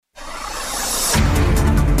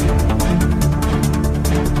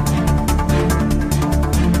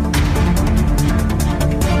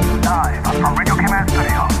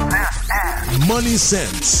Money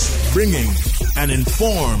Sense, bringing an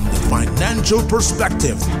informed financial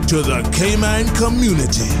perspective to the Cayman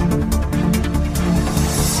community.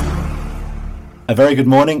 A very good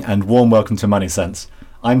morning and warm welcome to Money Sense.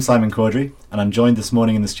 I'm Simon Cawdery, and I'm joined this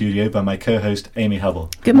morning in the studio by my co-host Amy Hubble.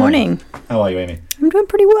 Good morning. How are you, Amy? I'm doing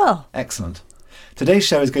pretty well. Excellent. Today's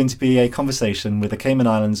show is going to be a conversation with the Cayman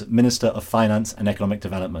Islands Minister of Finance and Economic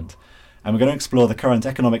Development. And we're going to explore the current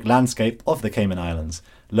economic landscape of the Cayman Islands,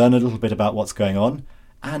 learn a little bit about what's going on,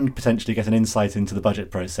 and potentially get an insight into the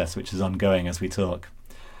budget process, which is ongoing as we talk.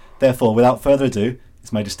 Therefore, without further ado,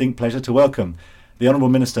 it's my distinct pleasure to welcome the Honourable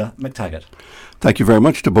Minister McTaggart. Thank you very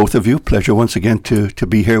much to both of you. Pleasure once again to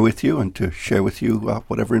be here with you and to share with you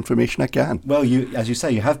whatever information I can. Well, as you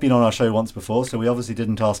say, you have been on our show once before, so we obviously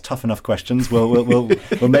didn't ask tough enough questions. We'll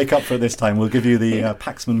make up for it this time. We'll give you the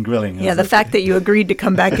Paxman grilling. Yeah, the fact that you agreed to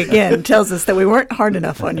come back again tells us that we weren't hard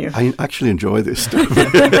enough on you. I actually enjoy this stuff.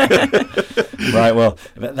 Right, well,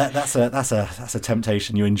 that's a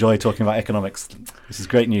temptation. You enjoy talking about economics. This is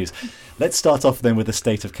great news. Let's start off then with the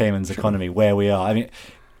state of Cayman's economy, where we are. I mean,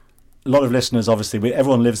 a lot of listeners, obviously,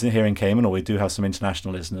 everyone lives here in Cayman, or we do have some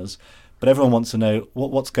international listeners, but everyone wants to know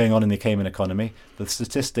what's going on in the Cayman economy. The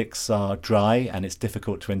statistics are dry, and it's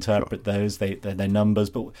difficult to interpret those, they're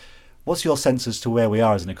numbers, but what's your sense as to where we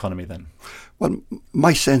are as an economy then? Well,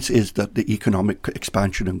 my sense is that the economic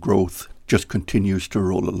expansion and growth just continues to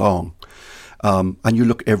roll along. And you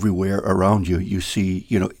look everywhere around you, you see,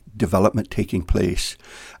 development taking place.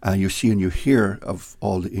 You see and you hear of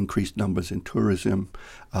all the increased numbers in tourism,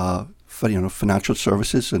 financial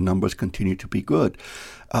services, the numbers continue to be good.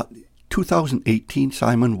 2018,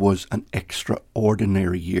 Simon, was an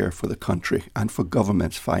extraordinary year for the country and for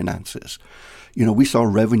government's finances. We saw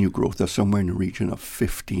revenue growth of somewhere in the region of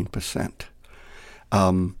 15%.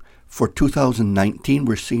 For 2019,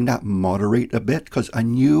 we're seeing that moderate a bit because I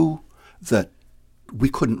knew that we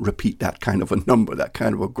couldn't repeat that kind of a number, that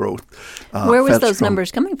kind of a growth. Where was those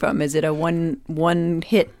numbers coming from? Is it a one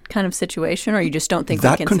hit kind of situation, or you just don't think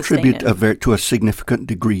that we can contribute sustain it? To a significant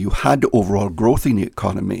degree? You had the overall growth in the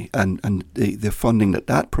economy and the funding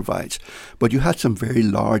that provides, but you had some very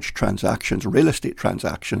large transactions, real estate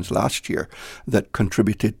transactions last year that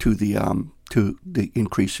contributed to the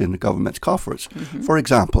increase in the government's coffers. Mm-hmm. For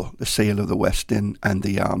example, the sale of the West End and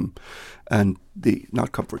the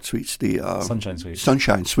not Comfort Suites, the Sunshine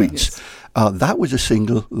Suites. Yes. That was the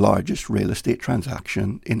single largest real estate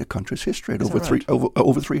transaction in the country's history at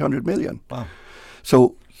over 300 million. Wow!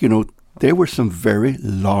 So there were some very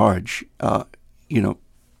large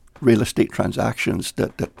real estate transactions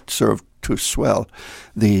that served to swell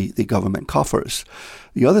the government coffers.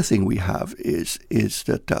 The other thing we have is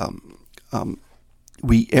that.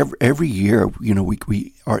 We every year,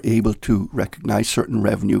 we are able to recognize certain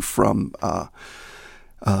revenue from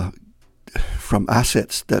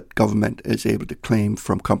assets that government is able to claim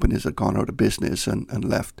from companies that have gone out of business and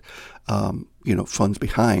left, funds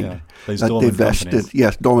behind. Yeah, those dormant companies.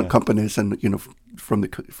 Yes, dormant companies, and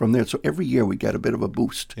from there. So every year we get a bit of a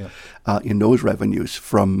boost in those revenues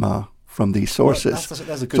from these sources. Well,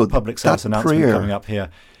 that's a good public service announcement coming up here.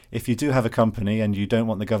 If you do have a company and you don't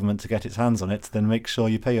want the government to get its hands on it, then make sure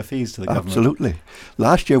you pay your fees to the government. Absolutely.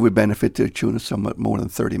 Last year we benefited to the tune of somewhat more than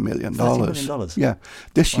 $30 million. $30 million? Yeah.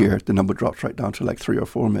 This year the number drops right down to like 3 or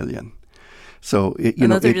 4 million. So,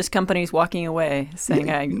 those are just companies walking away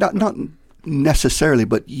saying, Not necessarily,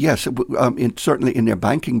 but yes, certainly in their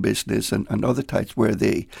banking business and other types where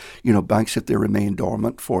they, banks, if they remain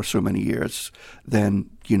dormant for so many years, then,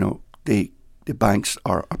 the banks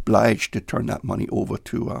are obliged to turn that money over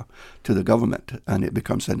to the government, and it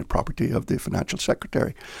becomes then the property of the financial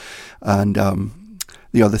secretary. And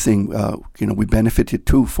the other thing, we benefited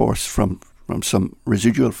too from some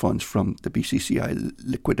residual funds from the BCCI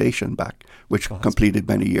liquidation which completed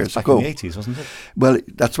many years ago. Back in the 80s, wasn't it? Well,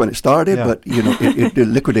 that's when it started, but the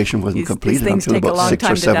liquidation wasn't completed until about 6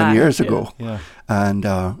 or 7 years ago. Yeah. And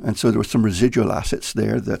so there were some residual assets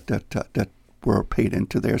there that were paid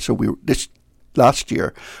into there. So last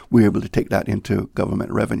year, we were able to take that into government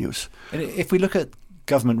revenues. And if we look at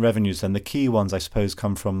government revenues, then the key ones, I suppose,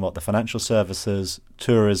 come from the financial services,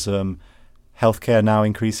 tourism, healthcare now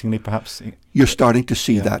increasingly, perhaps? You're starting to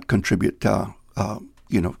see that contribute, to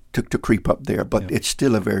creep up there, but it's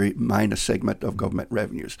still a very minor segment of government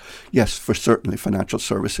revenues. Yes, for certainly financial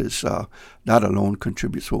services, that alone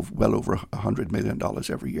contributes well over $100 million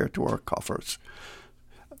every year to our coffers.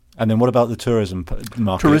 And then what about the tourism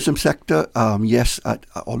market? Tourism sector, yes,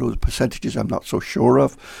 although the percentages I'm not so sure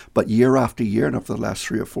of, but year after year, and over the last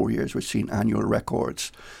 3 or 4 years, we've seen annual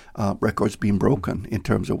records being broken in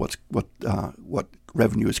terms of what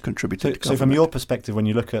revenue is contributed to government. So from your perspective, when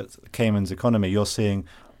you look at Cayman's economy, you're seeing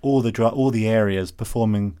all the areas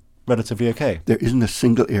performing relatively okay. There isn't a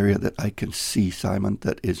single area that I can see, Simon,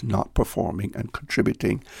 that is not performing and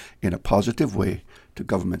contributing in a positive way to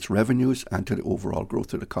government's revenues and to the overall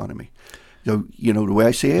growth of the economy. So, the way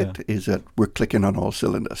I see it is that we're clicking on all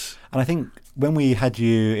cylinders. And I think when we had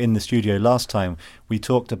you in the studio last time, we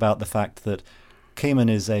talked about the fact that Cayman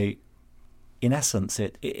is in essence,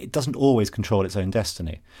 it doesn't always control its own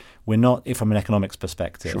destiny. We're not, from an economics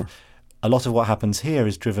perspective. Sure. A lot of what happens here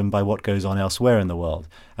is driven by what goes on elsewhere in the world.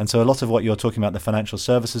 And so a lot of what you're talking about, the financial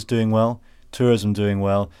services doing well, tourism doing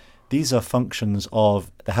well, these are functions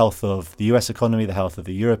of the health of the US economy, the health of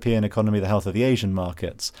the European economy, the health of the Asian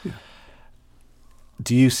markets. Yeah.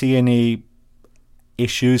 Do you see any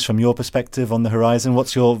issues from your perspective on the horizon?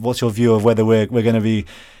 What's your view of whether we're going to be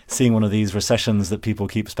seeing one of these recessions that people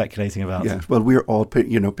keep speculating about? Yes, well, we're all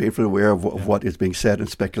painfully aware of what is being said and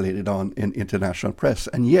speculated on in international press.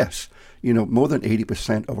 And yes, more than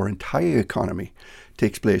 80% of our entire economy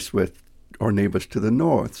takes place with our neighbors to the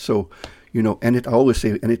north. So, and I always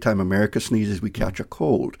say, anytime America sneezes, we catch a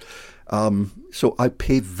cold. So I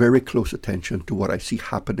pay very close attention to what I see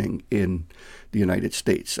happening in the United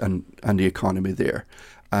States and the economy there,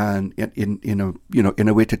 and in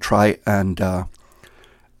a way to try and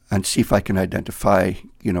see if I can identify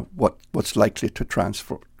what's likely to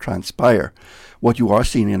transpire. What you are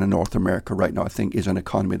seeing in North America right now, I think, is an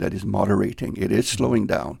economy that is moderating. It is slowing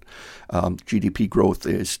down. GDP growth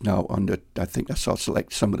is now under, I think I saw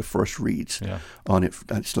like some of the first reads on it.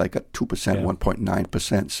 That's like at 2%,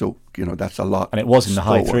 1.9%. So, that's a lot. And it was in the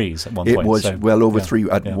high slower. threes at one it point. It was well over 3.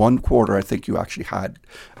 At one quarter, I think you actually had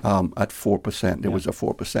at 4%. There was a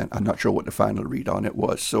 4%. I'm not sure what the final read on it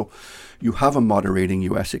was. So you have a moderating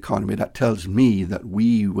U.S. economy. That tells me that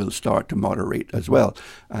we will start to moderate as well.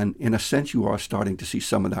 And in a sense, you are starting to see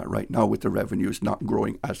some of that right now with the revenues not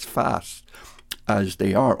growing as fast as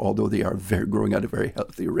they are, although they are growing at a very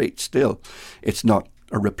healthy rate still. It's not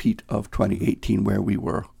a repeat of 2018 where we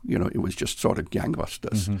were, it was just sort of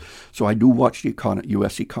gangbusters. Mm-hmm. So I do watch the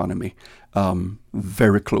U.S. economy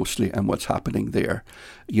very closely and what's happening there.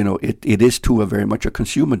 It is too very much a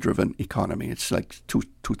consumer-driven economy. It's like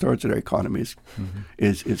two-thirds of their economy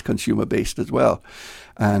is consumer-based as well.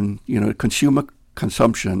 And, consumer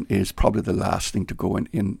consumption is probably the last thing to go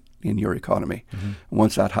in your economy. Mm-hmm.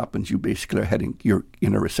 Once that happens, you basically you're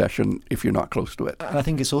in a recession if you're not close to it. And I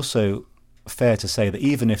think it's also fair to say that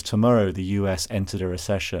even if tomorrow the US entered a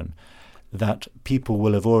recession, that people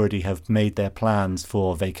will already have made their plans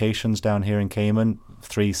for vacations down here in Cayman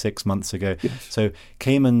 3-6 months ago. Yes. So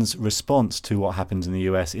Cayman's response to what happens in the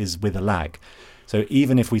US is with a lag. So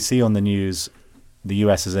even if we see on the news the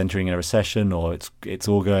US is entering a recession or it's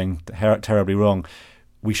all going terribly wrong,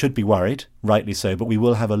 we should be worried, rightly so, but we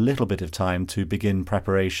will have a little bit of time to begin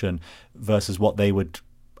preparation versus what they would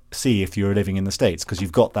see if you're living in the States, because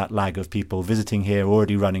you've got that lag of people visiting here,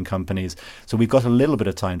 already running companies. So we've got a little bit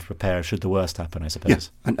of time to prepare should the worst happen, I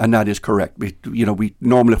suppose. Yeah, and that is correct. We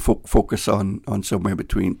normally focus on somewhere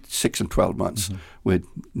between 6 and 12 months, with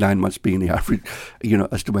 9 months being the average,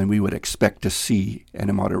 as to when we would expect to see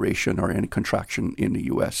any moderation or any contraction in the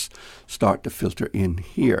U.S. start to filter in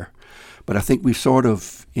here. But I think we sort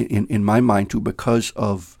of, in my mind too, because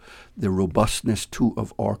of the robustness too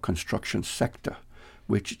of our construction sector,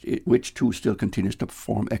 which too still continues to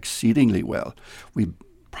perform exceedingly well, we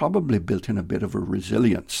probably built in a bit of a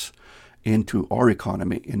resilience into our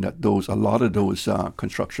economy in that a lot of those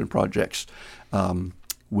construction projects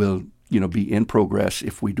will be in progress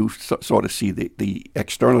if we do sort of see the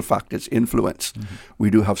external factors influence. Mm-hmm. We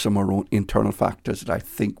do have some of our own internal factors that I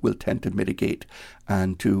think will tend to mitigate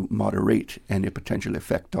and to moderate any potential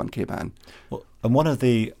effect on Cayman. Well, and one of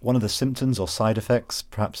the symptoms or side effects,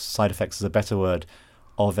 perhaps side effects is a better word,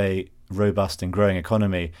 of a robust and growing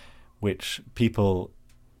economy, which people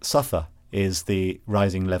suffer, is the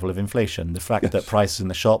rising level of inflation. The fact that prices in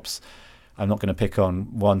the shops, I'm not going to pick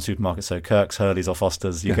on one supermarket, so Kirk's, Hurley's or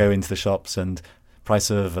Foster's, you go into the shops and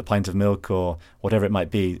price of a pint of milk or whatever it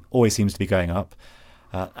might be always seems to be going up.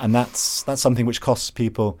 And that's something which costs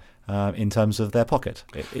people in terms of their pocket.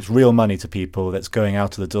 It's real money to people that's going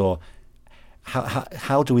out of the door.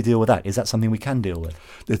 How do we deal with that? Is that something we can deal with?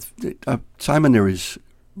 Simon, there is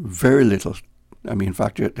very little. I mean, in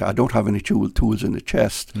fact, I don't have any tools in the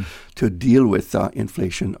chest to deal with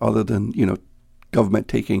inflation other than, government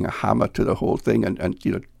taking a hammer to the whole thing and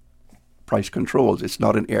price controls. It's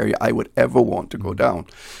not an area I would ever want to go down.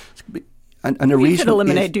 And the You reason could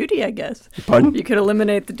eliminate is, duty, I guess. Pardon? You could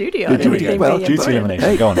eliminate the duty on The duty, everything well, being Duty imported.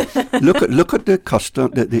 elimination. Go on. look at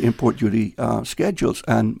the import duty schedules,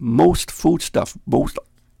 and most foodstuffs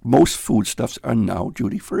are now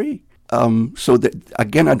duty free. So that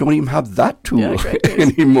again, I don't even have that tool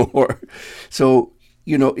anymore. So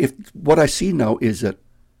if what I see now is that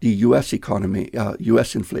the U.S. economy,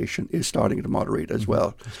 U.S. inflation is starting to moderate as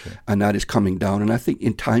well, and that is coming down. And I think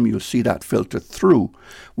in time you'll see that filter through.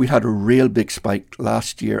 We had a real big spike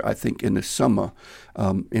last year. I think in the summer,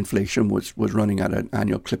 inflation was running at an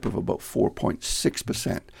annual clip of about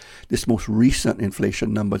 4.6%. This most recent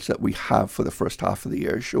inflation numbers that we have for the first half of the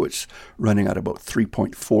year show it's running at about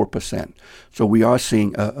 3.4%. So we are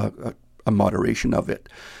seeing a moderation of it.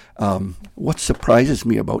 What surprises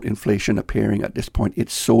me about inflation appearing at this point,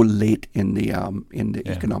 it's so late in the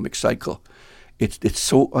economic cycle. It's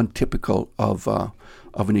so untypical of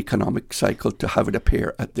an economic cycle to have it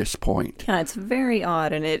appear at this point. Yeah, it's very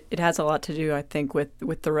odd, and it has a lot to do, I think,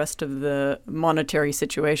 with the rest of the monetary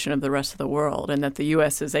situation of the rest of the world, and that the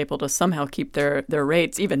U.S. is able to somehow keep their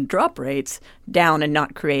rates, even drop rates, down and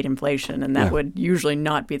not create inflation, and that would usually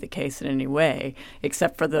not be the case in any way,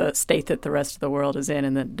 except for the state that the rest of the world is in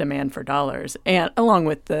and the demand for dollars, and along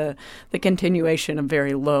with the continuation of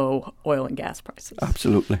very low oil and gas prices.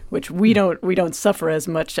 Absolutely. Which we don't suffer as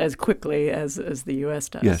much as quickly as the U.S.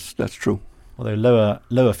 does. Yes, that's true. Although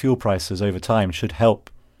lower fuel prices over time should help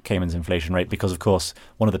Cayman's inflation rate because, of course,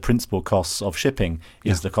 one of the principal costs of shipping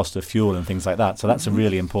is the cost of fuel and things like that. So that's a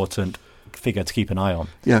really important figure to keep an eye on.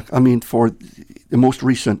 Yeah, I mean, for the most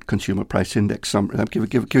recent consumer price index, I'll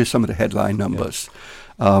give you some of the headline numbers.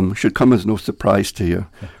 Should come as no surprise to you.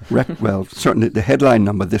 Well, certainly the headline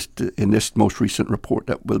number in this most recent report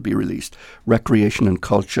that will be released, recreation and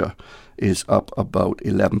culture is up about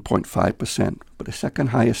 11.5%. But the second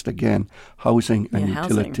highest, again, housing and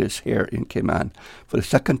utilities here in Cayman. For the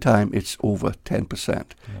second time, it's over 10%. Yeah.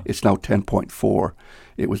 It's now 10.4%.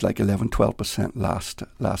 It was like 11, 12%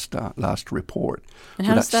 last report. And so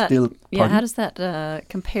how does that? Still, how does that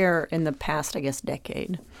compare in the past, I guess,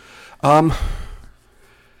 decade?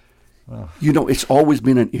 It's always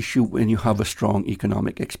been an issue when you have a strong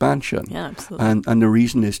economic expansion. Yeah, absolutely. And the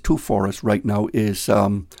reason is too for us right now is,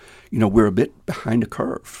 we're a bit behind the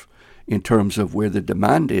curve in terms of where the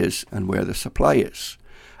demand is and where the supply is.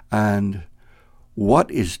 And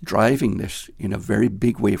what is driving this in a very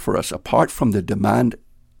big way for us, apart from the demand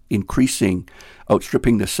increasing,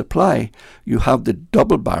 outstripping the supply, you have the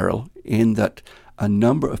double barrel in that a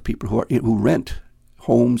number of people who rent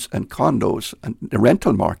homes and condos and the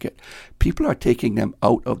rental market, people are taking them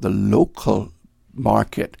out of the local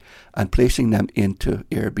market and placing them into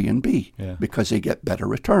Airbnb because they get better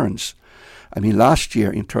returns. I mean, last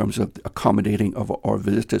year, in terms of accommodating of our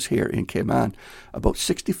visitors here in Cayman, about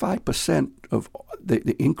 65% of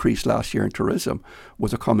the increase last year in tourism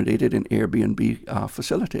was accommodated in Airbnb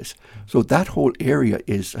facilities. So that whole area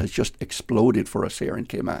has just exploded for us here in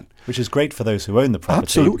Cayman. Which is great for those who own the property,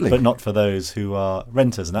 absolutely, but not for those who are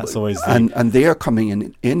renters, and that's always and they are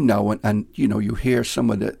coming in now, and you hear some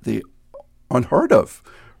of the unheard of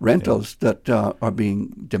rentals that are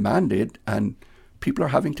being demanded, and people are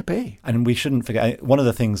having to pay. And we shouldn't forget, one of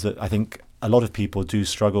the things that I think a lot of people do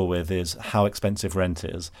struggle with is how expensive rent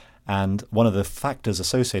is. And one of the factors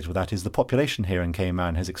associated with that is the population here in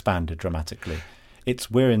Cayman has expanded dramatically.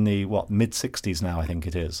 We're in the, mid-60s now, I think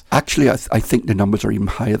it is. Actually, I think the numbers are even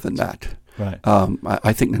higher than that. Right.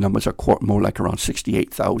 I think the numbers are more like around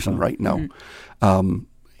 68,000 right now. Mm-hmm.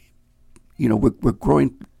 We're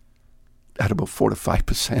growing at about 4 to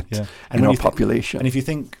 5% in our population. And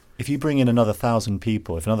if you bring in another 1,000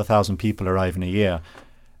 people, if another 1,000 people arrive in a year,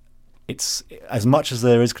 it's as much as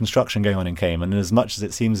there is construction going on in Cayman, and as much as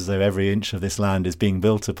it seems as though every inch of this land is being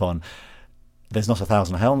built upon, there's not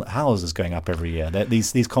 1,000 houses going up every year.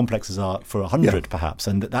 These complexes are for 100 perhaps,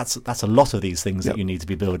 and that's a lot of these things that you need to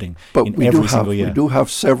be building every single year. We do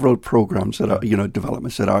have several programs that are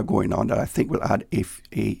developments that are going on that I think will add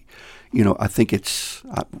I think it's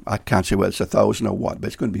I can't say whether it's 1,000 or what, but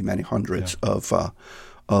it's going to be many hundreds of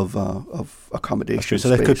accommodation. So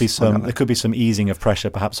there could be some easing of pressure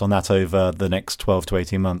perhaps on that over the next 12 to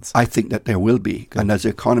 18 months. I think that there will be. Good. And as the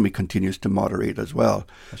economy continues to moderate as well,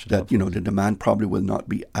 that the demand probably will not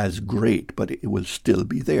be as great, but it will still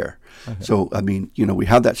be there. Okay. So I mean, we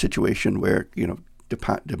have that situation where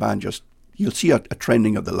demand just, you'll see a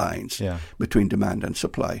trending of the lines between demand and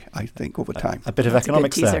supply, I think, over time. A bit of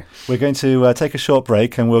economics there. We're going to take a short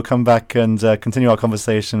break, and we'll come back and continue our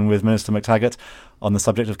conversation with Minister McTaggart on the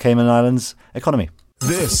subject of Cayman Islands economy.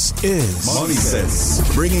 This is Money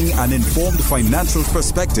Sense, bringing an informed financial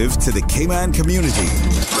perspective to the Cayman community.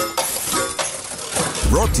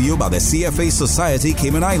 Brought to you by the CFA Society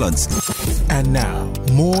Cayman Islands. And now,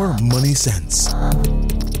 more Money Sense.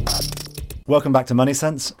 Welcome back to Money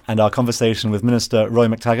Sense and our conversation with Minister Roy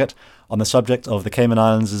McTaggart on the subject of the Cayman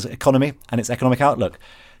Islands' economy and its economic outlook.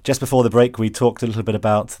 Just before the break, we talked a little bit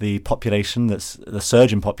about the population, the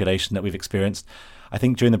surge in population that we've experienced. I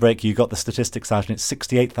think during the break you got the statistics out, and it's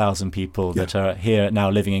 68,000 people that are here now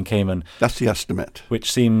living in Cayman. That's the estimate. Which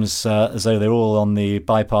seems as though they're all on the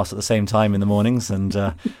bypass at the same time in the mornings,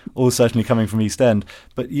 and all certainly coming from East End.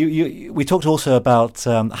 But we talked also about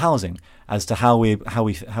housing, as to how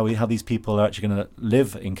these people are actually going to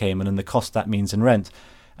live in Cayman and the cost that means in rent.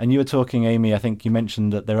 And you were talking, Amy, I think you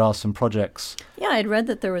mentioned that there are some projects. Yeah, I'd read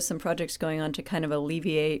that there was some projects going on to kind of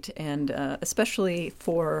alleviate, and especially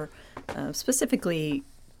for specifically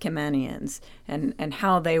Caymanians, and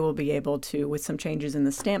how they will be able to, with some changes in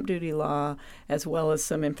the stamp duty law, as well as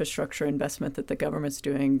some infrastructure investment that the government's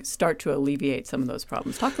doing, start to alleviate some of those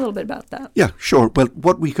problems. Talk a little bit about that. Yeah, sure. Well,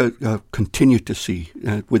 what we could continue to see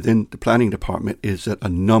within the planning department is that a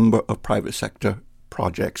number of private sector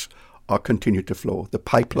projects are continue to flow. The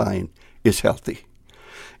pipeline is healthy.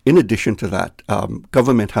 In addition to that,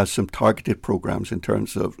 government has some targeted programs in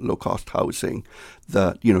terms of low-cost housing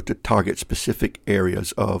that, to target specific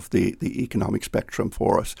areas of the economic spectrum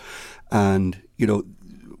for us. And,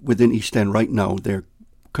 within East End right now, they're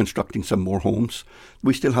constructing some more homes.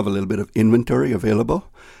 We still have a little bit of inventory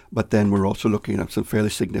available, but then we're also looking at some fairly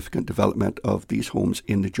significant development of these homes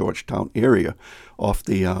in the Georgetown area off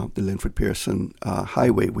the Linford Pearson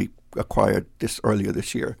Highway. We acquired earlier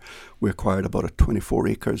this year. We acquired about 24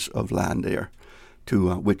 acres of land there,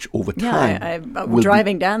 to which over time. Yeah, I'm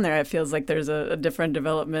driving down there. It feels like there's a different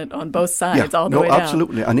development on both sides, all the way down. No,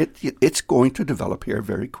 absolutely, and it's going to develop here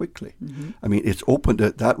very quickly. Mm-hmm. I mean, it's opened.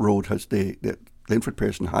 That road has the Linford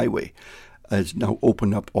Pearson Highway has now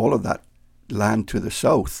opened up all of that land to the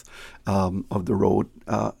south of the road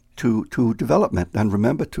to development. And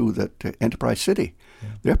remember too that Enterprise City. Yeah.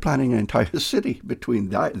 They're planning an entire city between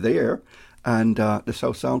there and the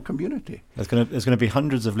South Sound community. There's going to be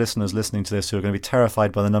hundreds of listeners listening to this who are going to be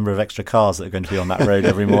terrified by the number of extra cars that are going to be on that road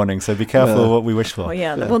every morning. So be careful what we wish for.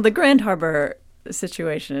 Well, the Grand Harbor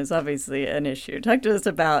situation is obviously an issue. Talk to us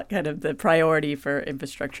about kind of the priority for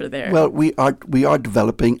infrastructure there. Well, we are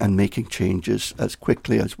developing and making changes as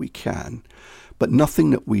quickly as we can, but nothing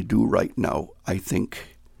that we do right now, I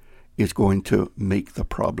think, is going to make the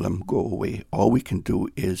problem go away. All we can do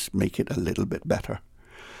is make it a little bit better.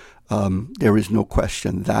 There is no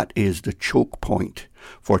question that is the choke point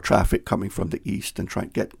for traffic coming from the east and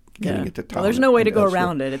getting it to town. Well, there's no way to go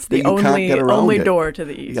around it. It's the only door to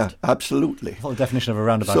the east. Yeah, absolutely. The definition of a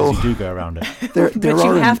roundabout is you do go around it. But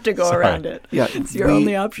you have to go around it. Yeah, it's your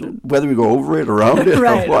only option. Whether we go over it, around it,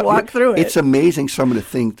 right, or what. Walk through it. It's amazing some of the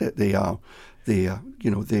things that the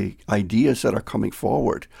ideas that are coming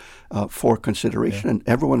forward for consideration, and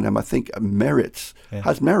every one of them, I think,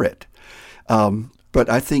 has merit. But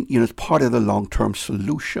I think, as part of the long-term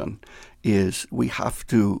solution is we have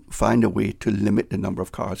to find a way to limit the number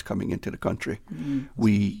of cars coming into the country. Mm-hmm.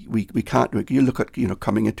 We can't. You look at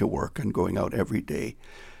coming into work and going out every day.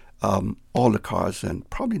 All the cars, and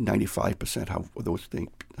probably 95% of those things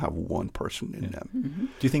have one person in them. Mm-hmm.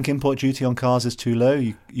 Do you think import duty on cars is too low?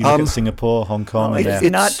 You look at Singapore, Hong Kong. It's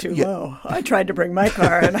not too low. I tried to bring my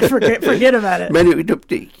car and I forget about it.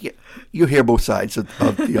 You hear both sides of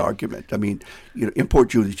the argument. I mean,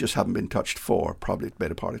 import duties just haven't been touched for probably the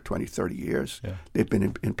better part of 20, 30 years. Yeah. They've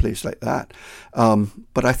been in place like that.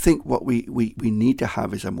 But I think what we need to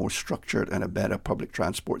have is a more structured and a better public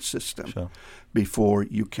transport system before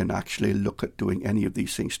you can actually look at doing any of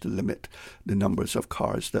these things to limit the numbers of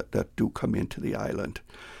cars that do come into the island.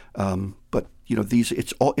 But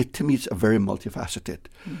to me, it's a very multifaceted,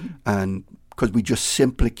 and because we just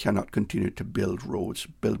simply cannot continue to build more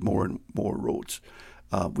and more roads.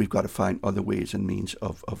 We've got to find other ways and means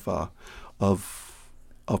of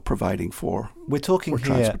providing for We're talking for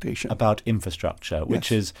transportation. Here about infrastructure,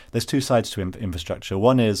 which is there's two sides to infrastructure.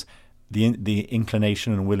 One is the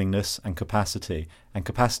inclination and willingness and capacity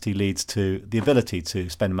leads to the ability to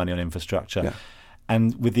spend money on infrastructure. Yeah.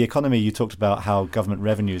 And with the economy, you talked about how government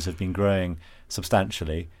revenues have been growing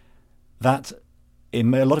substantially. That,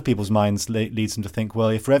 in a lot of people's minds, leads them to think, well,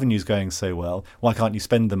 if revenue's going so well, why can't you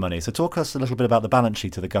spend the money? So talk us a little bit about the balance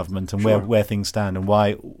sheet of the government and where things stand, and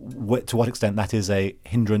to what extent that is a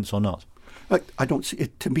hindrance or not. I don't see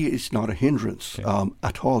it. To me, it's not a hindrance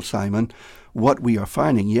at all, Simon. What we are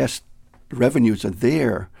finding, yes, revenues are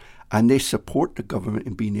there, and they support the government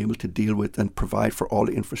in being able to deal with and provide for all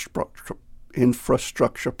the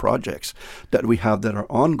infrastructure projects that we have that are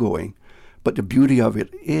ongoing. But the beauty of it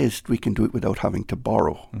is we can do it without having to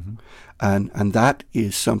borrow. Mm-hmm. And that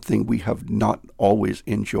is something we have not always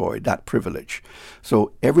enjoyed, that privilege.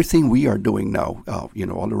 So everything we are doing now,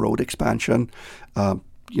 on the road expansion,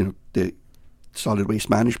 the solid waste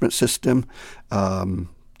management system,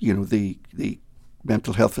 the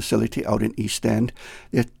mental health facility out in East End,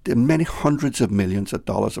 there are many hundreds of millions of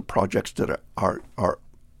dollars of projects that are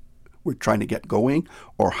we're trying to get going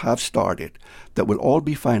or have started that will all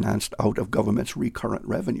be financed out of government's recurrent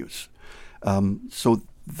revenues. So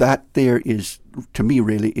that there is, to me,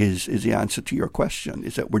 really is the answer to your question,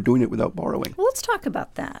 is that we're doing it without borrowing. Well, let's talk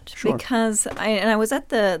about that. Sure. Because I was at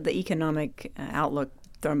the economic outlook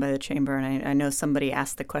thrown by the chamber, and I know somebody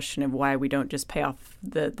asked the question of why we don't just pay off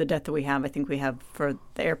the debt that we have. I think we have for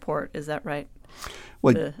the airport. Is that right?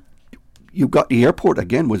 Well, you've got the airport,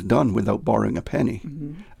 again, was done without borrowing a penny.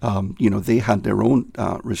 Mm-hmm. They had their own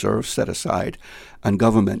reserves set aside, and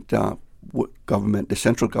the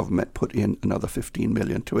central government put in another $15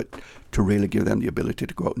 million to it to really give them the ability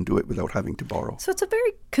to go out and do it without having to borrow. So it's a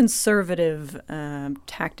very conservative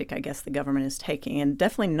tactic, I guess, the government is taking, and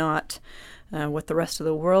definitely not what the rest of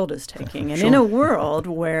the world is taking. And Sure. in a world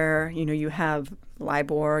where, you have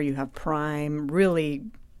LIBOR, you have prime, really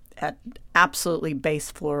at absolutely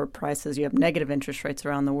base floor prices, you have negative interest rates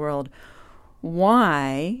around the world,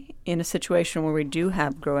 why, in a situation where we do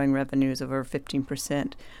have growing revenues of over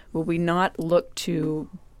 15%, will we not look to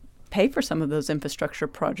pay for some of those infrastructure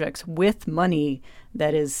projects with money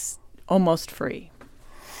that is almost free?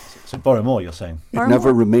 So borrow more, you're saying? It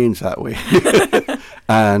never remains that way.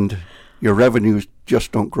 And your revenues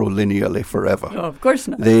just don't grow linearly forever. Oh, of course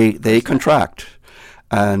not. They contract.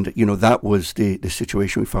 And, that was the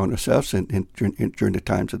situation we found ourselves in during the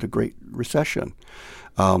times of the Great Recession,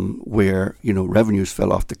 where, revenues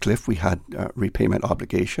fell off the cliff. We had repayment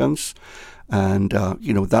obligations. And,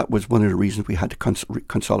 that was one of the reasons we had to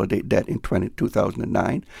consolidate debt in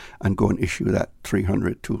 2009 and go and issue that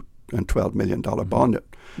 $312 million bond that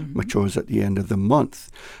matures at the end of the month.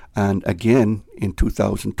 And again, in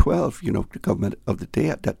 2012, the government of the day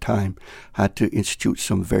at that time had to institute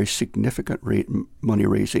some very significant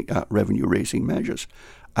revenue-raising measures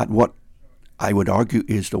at what I would argue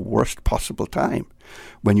is the worst possible time,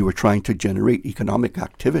 when you were trying to generate economic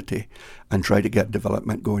activity and try to get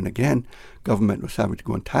development going again. Government was having to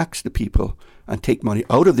go and tax the people and take money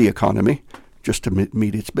out of the economy just to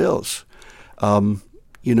meet its bills.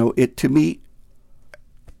 To me,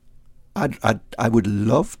 I would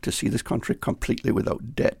love to see this country completely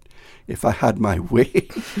without debt. If I had my way,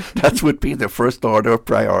 that would be the first order of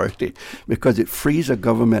priority, because it frees a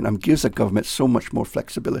government and gives a government so much more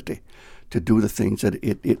flexibility to do the things that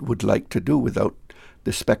it would like to do without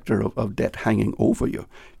the specter of debt hanging over you.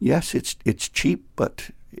 Yes, it's cheap, but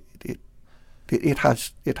it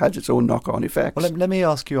has its own knock-on effects. Well, let me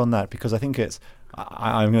ask you on that, because I think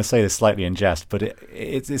I'm going to say this slightly in jest, but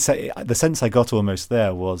it's the sense I got almost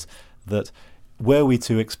there was that were we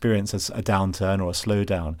to experience a downturn or a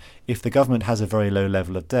slowdown, if the government has a very low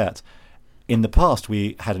level of debt, in the past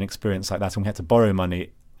we had an experience like that, and we had to borrow money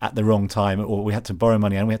at the wrong time, or we had to borrow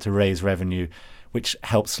money and we had to raise revenue, which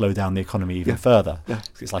helped slow down the economy even further. Yeah.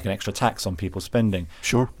 It's like an extra tax on people spending.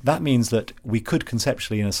 Sure. That means that we could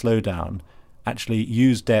conceptually, in a slowdown, actually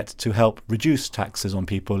use debt to help reduce taxes on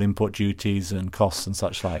people, import duties and costs and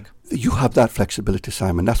such like. You have that flexibility,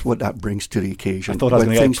 Simon. That's what that brings to the occasion. I thought I was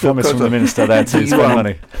going to get a promise from the minister there to spend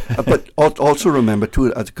money. But also remember,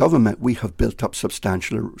 too, as a government, we have built up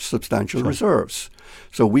substantial reserves.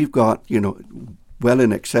 So we've got, well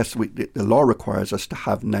in excess. The law requires us to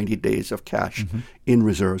have 90 days of cash in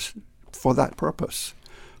reserves for that purpose.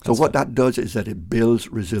 So what that does is that it builds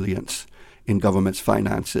resilience in government's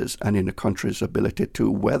finances and in the country's ability to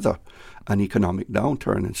weather an economic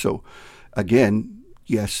downturn. And so, again,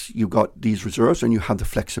 yes, you've got these reserves and you have the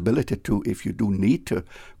flexibility to, if you do need to,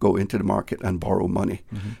 go into the market and borrow money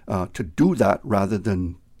to do that, rather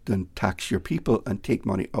than tax your people and take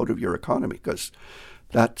money out of your economy, because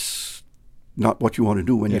that's not what you want to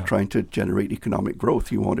do when you're trying to generate economic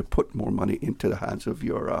growth. You want to put more money into the hands of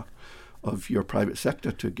your private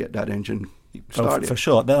sector to get that engine started. For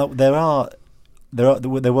sure. There was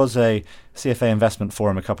a CFA investment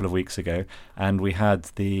forum a couple of weeks ago, and we had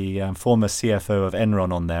the former CFO of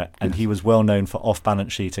Enron on there, and he was well known for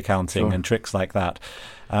off-balance sheet accounting and tricks like that.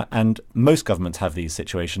 And most governments have these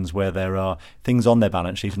situations where there are things on their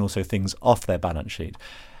balance sheet and also things off their balance sheet.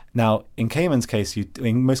 Now, in Cayman's case,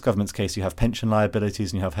 in most governments' case, you have pension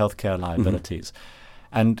liabilities and you have healthcare liabilities.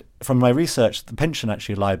 And from my research, the pension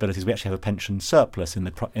liabilities, we actually have a pension surplus in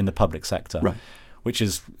the public sector. Right. which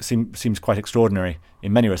seems quite extraordinary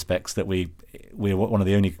in many respects, that we're one of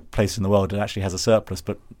the only places in the world that actually has a surplus.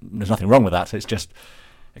 But there's nothing wrong with that. It's just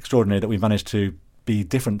extraordinary that we've managed to be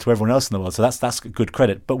different to everyone else in the world. So that's good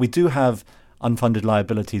credit. But we do have unfunded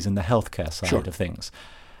liabilities in the healthcare side of things.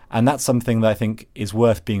 And that's something that I think is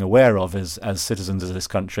worth being aware of as citizens of this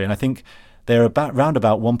country. And I think they're round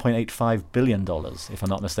about $1.85 billion, if I'm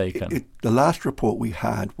not mistaken. The last report we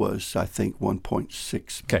had was, I think,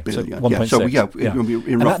 1.6 billion. So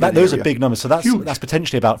 1.6. So those are big numbers. So that's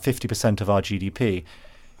potentially about 50% of our GDP.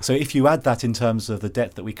 So if you add that in terms of the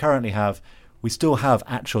debt that we currently have, we still have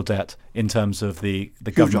actual debt in terms of the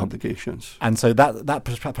government obligations. And so that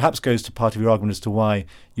perhaps goes to part of your argument as to why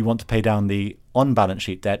you want to pay down the on-balance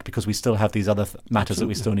sheet debt, because we still have these other matters that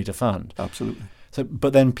we still need to fund. Absolutely. So,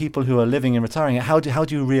 but then people who are living and retiring, how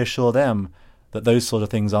do you reassure them that those sort of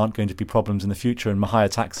things aren't going to be problems in the future and higher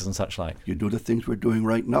taxes and such like? You do the things we're doing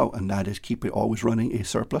right now, and that is keep it always running a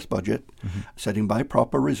surplus budget, setting by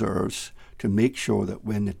proper reserves to make sure that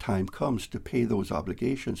when the time comes to pay those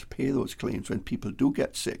obligations, pay those claims, when people do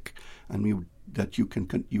get sick, and you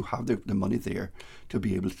have the money there to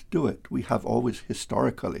be able to do it. We have always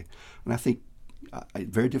historically, and I think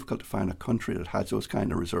it's very difficult to find a country that has those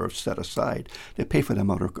kind of reserves set aside. They pay for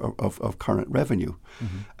them out of current revenue.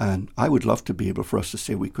 And I would love to be able for us to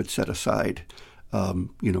say we could set aside,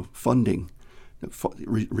 funding,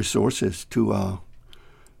 resources to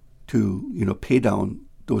pay down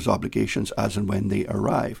those obligations as and when they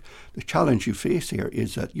arrive. The challenge you face here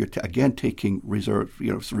is that you're again taking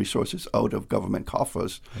resources out of government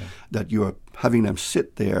coffers, that you're having them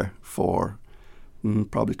sit there for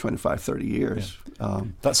probably 25, 30 years. Yeah.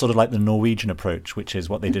 That's sort of like the Norwegian approach, which is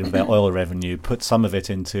what they did with their oil revenue, put some of it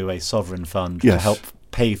into a sovereign fund to help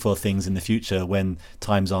pay for things in the future when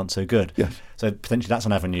times aren't so good. Yes. So potentially that's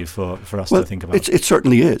an avenue for us to think about. It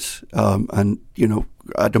certainly is. And,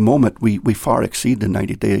 at the moment, we far exceed the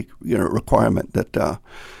 90-day requirement that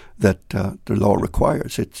the law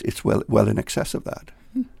requires. It's well in excess of that.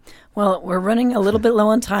 Well, we're running a little bit low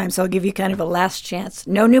on time, so I'll give you kind of a last chance.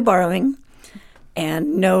 No new borrowing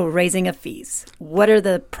and no raising of fees. What are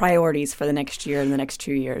the priorities for the next year and the next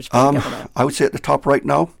 2 years for the government? I would say at the top right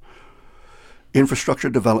now, infrastructure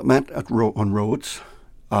development on roads.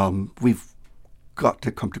 We've got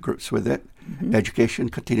to come to grips with it. Education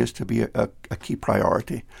continues to be a key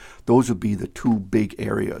priority. Those would be the two big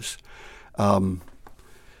areas. No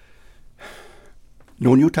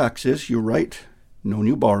new taxes, you're right. No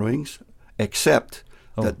new borrowings, except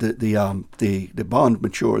that the bond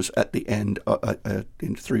matures at the end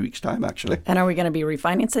in 3 weeks' time, actually. And are we going to be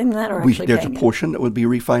refinancing that, or there's a portion that will be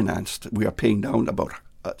refinanced. We are paying down about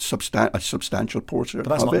a substantial portion of it.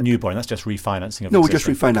 But that's not new borrowing, that's just refinancing of No, we're just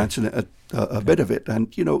refinancing a bit of it.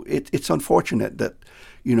 And, it's unfortunate that,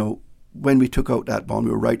 when we took out that bond,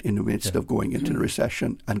 we were right in the midst of going into the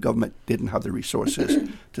recession, and government didn't have the resources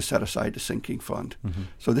to set aside the sinking fund.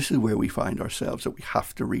 So this is where we find ourselves, that we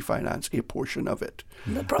have to refinance a portion of it.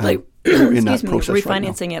 Probably, in that process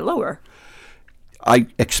refinancing right it lower. I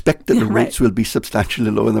expect that the rates will be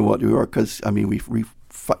substantially lower than what we were, because,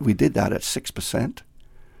 we did that at 6%.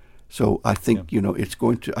 So I think it's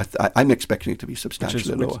going to. I'm expecting it to be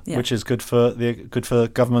substantially lower, which is good for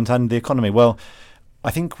government and the economy. Well, I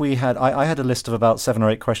think I had a list of about 7 or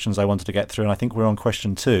 8 questions I wanted to get through, and I think we're on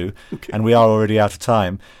question 2, and we are already out of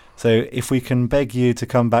time. So if we can beg you to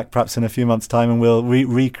come back perhaps in a few months' time, and we'll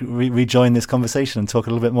rejoin this conversation and talk a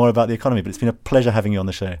little bit more about the economy. But it's been a pleasure having you on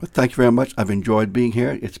the show. Well, thank you very much. I've enjoyed being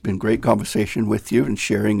here. It's been great conversation with you and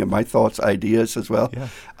sharing my thoughts, ideas as well. Yeah.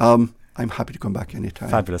 I'm happy to come back anytime.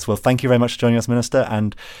 Fabulous. Well, thank you very much for joining us, Minister.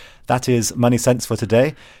 And that is Money Sense for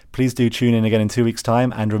today. Please do tune in again in 2 weeks'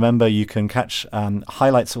 time. And remember, you can catch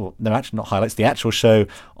highlights, or no, actually not highlights, the actual show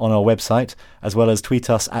on our website, as well as tweet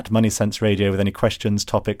us at Money Sense Radio with any questions,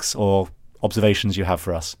 topics, or observations you have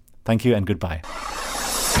for us. Thank you and goodbye.